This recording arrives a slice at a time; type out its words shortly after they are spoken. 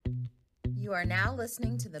You are now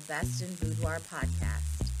listening to the Best in Boudoir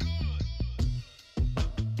podcast.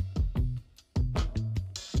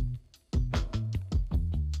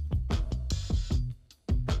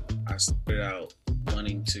 I started out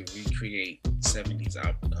wanting to recreate 70s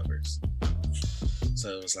album covers.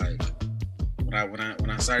 So it was like, when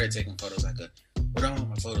I started taking photos, I could, what do I want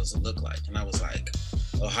my photos to look like? And I was like,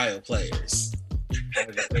 Ohio Players.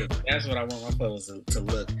 That's what I want my photos to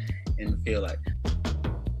look and feel like.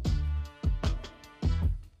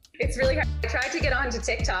 It's really hard. I tried to get onto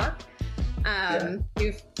TikTok,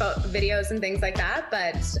 do videos and things like that,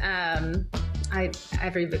 but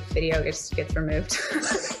every video just gets removed.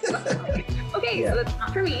 Okay, so that's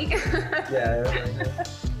not for me. Yeah.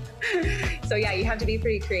 So yeah, you have to be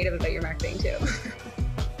pretty creative about your marketing too.